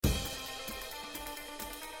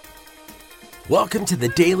Welcome to the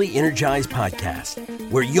Daily Energize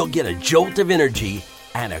Podcast, where you'll get a jolt of energy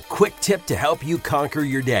and a quick tip to help you conquer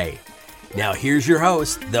your day. Now here's your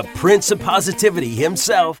host, the Prince of Positivity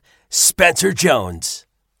himself, Spencer Jones.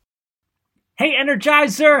 Hey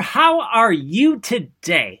Energizer, how are you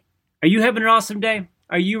today? Are you having an awesome day?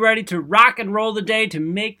 Are you ready to rock and roll the day to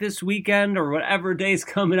make this weekend or whatever day's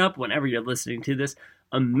coming up, whenever you're listening to this,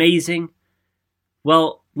 amazing?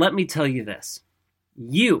 Well, let me tell you this.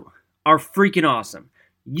 You are freaking awesome.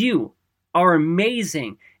 You are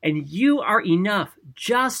amazing, and you are enough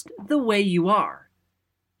just the way you are.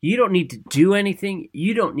 You don't need to do anything.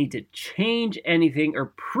 You don't need to change anything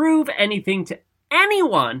or prove anything to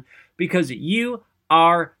anyone because you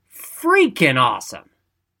are freaking awesome.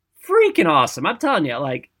 Freaking awesome. I'm telling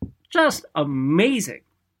you, just amazing.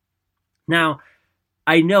 Now,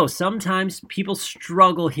 I know sometimes people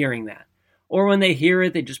struggle hearing that. Or when they hear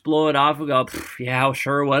it, they just blow it off and go, yeah,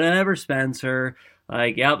 sure, whatever, Spencer.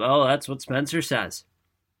 Yep, oh, that's what Spencer says.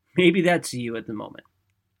 Maybe that's you at the moment.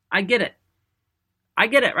 I get it,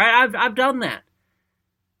 right? I've done that.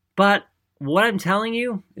 But what I'm telling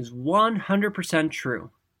you is 100% true.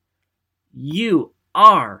 You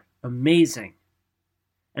are amazing.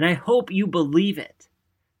 And I hope you believe it.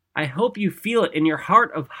 I hope you feel it in your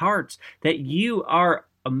heart of hearts that you are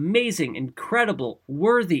amazing, incredible,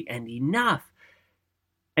 worthy, and enough.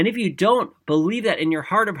 And if you don't believe that in your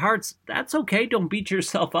heart of hearts, that's okay. Don't beat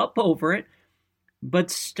yourself up over it.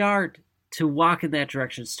 But start to walk in that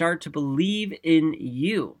direction. Start to believe in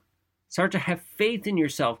you. Start to have faith in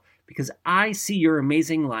yourself because I see your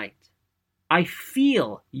amazing light. I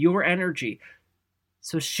feel your energy.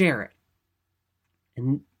 So share it.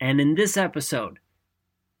 And in this episode,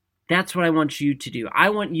 that's what I want you to do.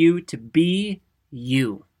 I want you to be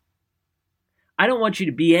you. I don't want you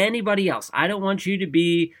to be anybody else. I don't want you to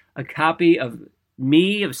be a copy of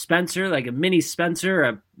me, of Spencer, like a mini Spencer,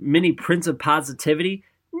 a mini Prince of Positivity.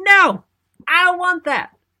 No, I don't want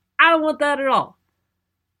that. I don't want that at all.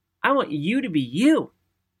 I want you to be you.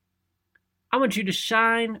 I want you to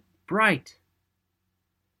shine bright.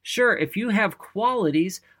 Sure, if you have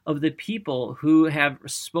qualities of the people who have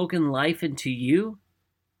spoken life into you,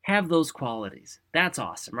 have those qualities. That's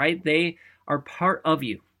awesome, right? They are part of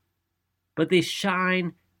you, but they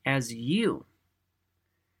shine as you.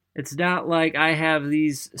 It's not like I have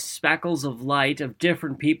these speckles of light of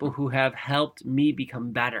different people who have helped me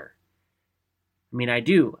become better. I mean, I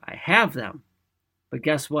do. I have them. But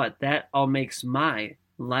guess what? That all makes my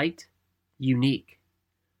light unique,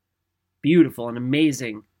 beautiful, and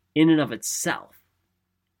amazing in and of itself.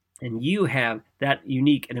 And you have that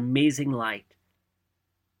unique and amazing light.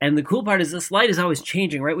 And the cool part is this light is always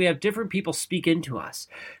changing, right? We have different people speak into us.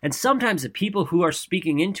 And sometimes the people who are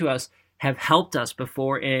speaking into us have helped us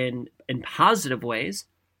before in positive ways.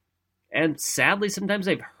 And sadly, sometimes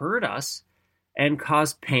they've hurt us and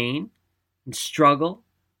caused pain and struggle.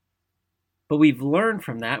 But we've learned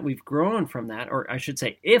from that. We've grown from that. Or I should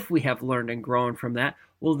say, if we have learned and grown from that,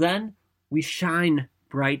 well, then we shine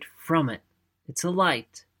bright from it. It's a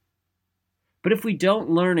light. But if we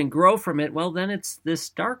don't learn and grow from it, well, then it's this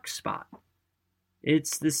dark spot.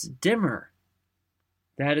 It's this dimmer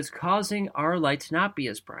that is causing our light to not be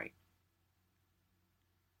as bright.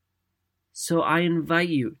 So I invite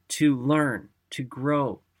you to learn, to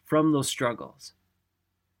grow from those struggles,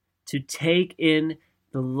 to take in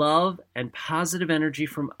the love and positive energy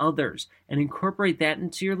from others and incorporate that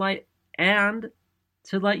into your light and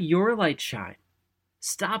to let your light shine.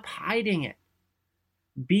 Stop hiding it.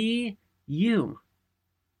 Be you.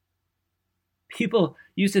 People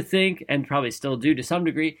used to think, and probably still do to some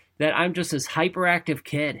degree, that I'm just this hyperactive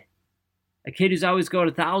kid. A kid who's always going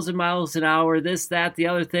 1,000 miles an hour, this, that, the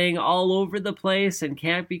other thing, all over the place and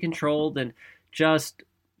can't be controlled and just,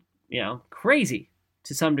 crazy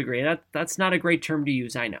to some degree. That's not a great term to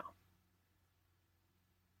use, I know.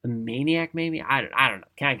 A maniac, maybe? I don't know.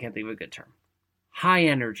 I can't think of a good term. High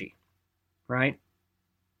energy, right?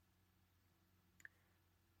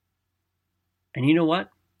 And you know what?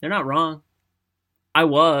 They're not wrong. I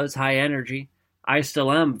was high energy. I still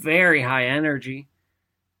am very high energy.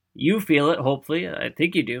 You feel it, hopefully. I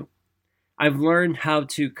think you do. I've learned how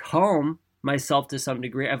to calm myself to some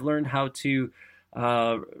degree. I've learned how to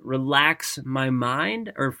relax my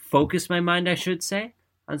mind, or focus my mind, I should say,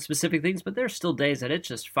 on specific things. But there's still days that it's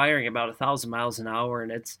just firing about 1,000 miles an hour. And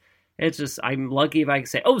it's just, I'm lucky if I can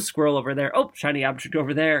say, oh, squirrel over there. Oh, shiny object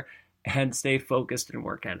over there. And stay focused and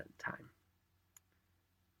work at it in time.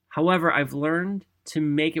 However, I've learned to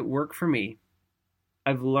make it work for me.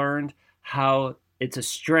 I've learned how it's a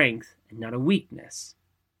strength and not a weakness.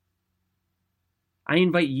 I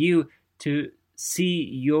invite you to see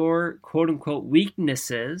your quote-unquote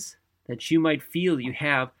weaknesses that you might feel you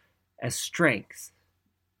have as strengths,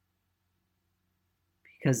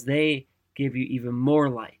 because they give you even more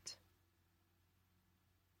light.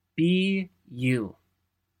 Be you.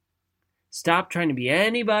 Stop trying to be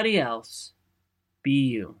anybody else. Be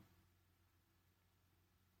you.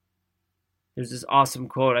 There's this awesome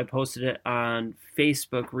quote. I posted it on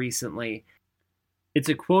Facebook recently. It's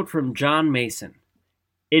a quote from John Mason.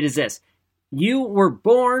 It is this: "You were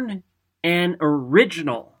born an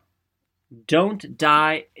original. Don't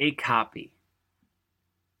die a copy."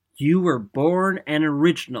 You were born an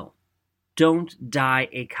original. Don't die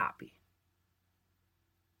a copy.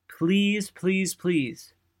 Please, please,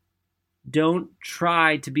 please, don't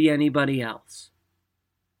try to be anybody else.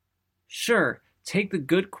 Sure, take the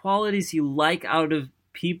good qualities you like out of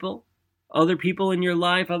people, other people in your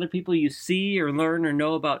life, other people you see or learn or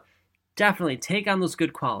know about. Definitely take on those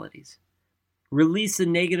good qualities. Release the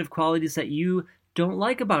negative qualities that you don't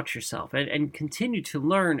like about yourself, and continue to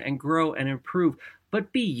learn and grow and improve.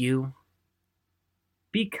 But be you.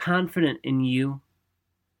 Be confident in you,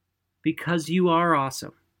 because you are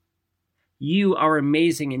awesome. You are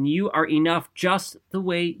amazing, and you are enough just the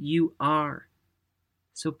way you are.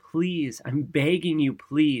 So please, I'm begging you,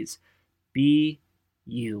 please, be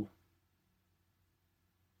you.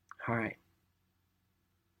 All right.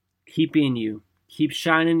 Keep being you. Keep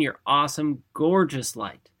shining your awesome, gorgeous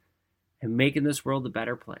light and making this world a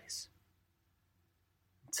better place.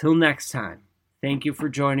 Until next time, thank you for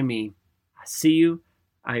joining me. I see you,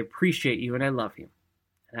 I appreciate you, and I love you.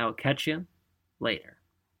 And I will catch you later.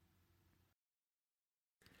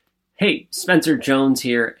 Hey, Spencer Jones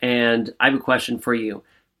here, and I have a question for you.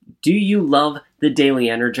 Do you love the Daily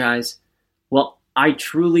Energize? Well, I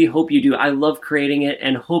truly hope you do. I love creating it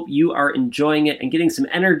and hope you are enjoying it and getting some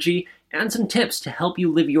energy and some tips to help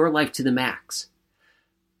you live your life to the max.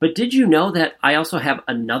 But did you know that I also have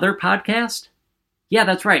another podcast? Yeah,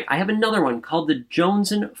 that's right. I have another one called The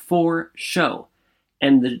Jones and Four Show.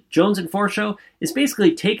 And The Jones and Four Show is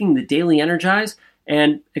basically taking the Daily Energize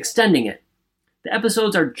and extending it. The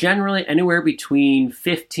episodes are generally anywhere between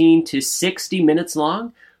 15 to 60 minutes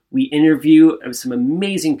long. We interview some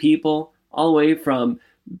amazing people, all the way from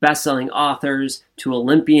best-selling authors to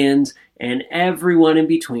Olympians and everyone in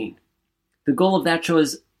between. The goal of that show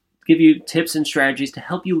is to give you tips and strategies to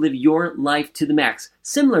help you live your life to the max,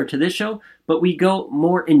 similar to this show, but we go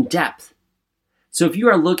more in depth. So if you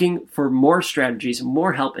are looking for more strategies,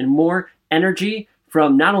 more help, and more energy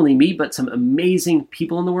from not only me, but some amazing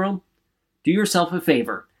people in the world, do yourself a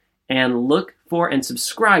favor and look for and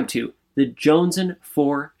subscribe to The Jones and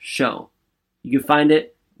Four Show. You can find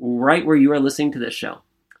it right where you are listening to this show.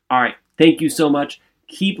 All right, thank you so much.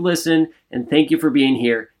 Keep listening, and thank you for being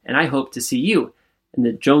here. And I hope to see you in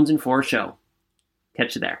The Jones and Four Show.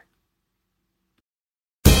 Catch you there.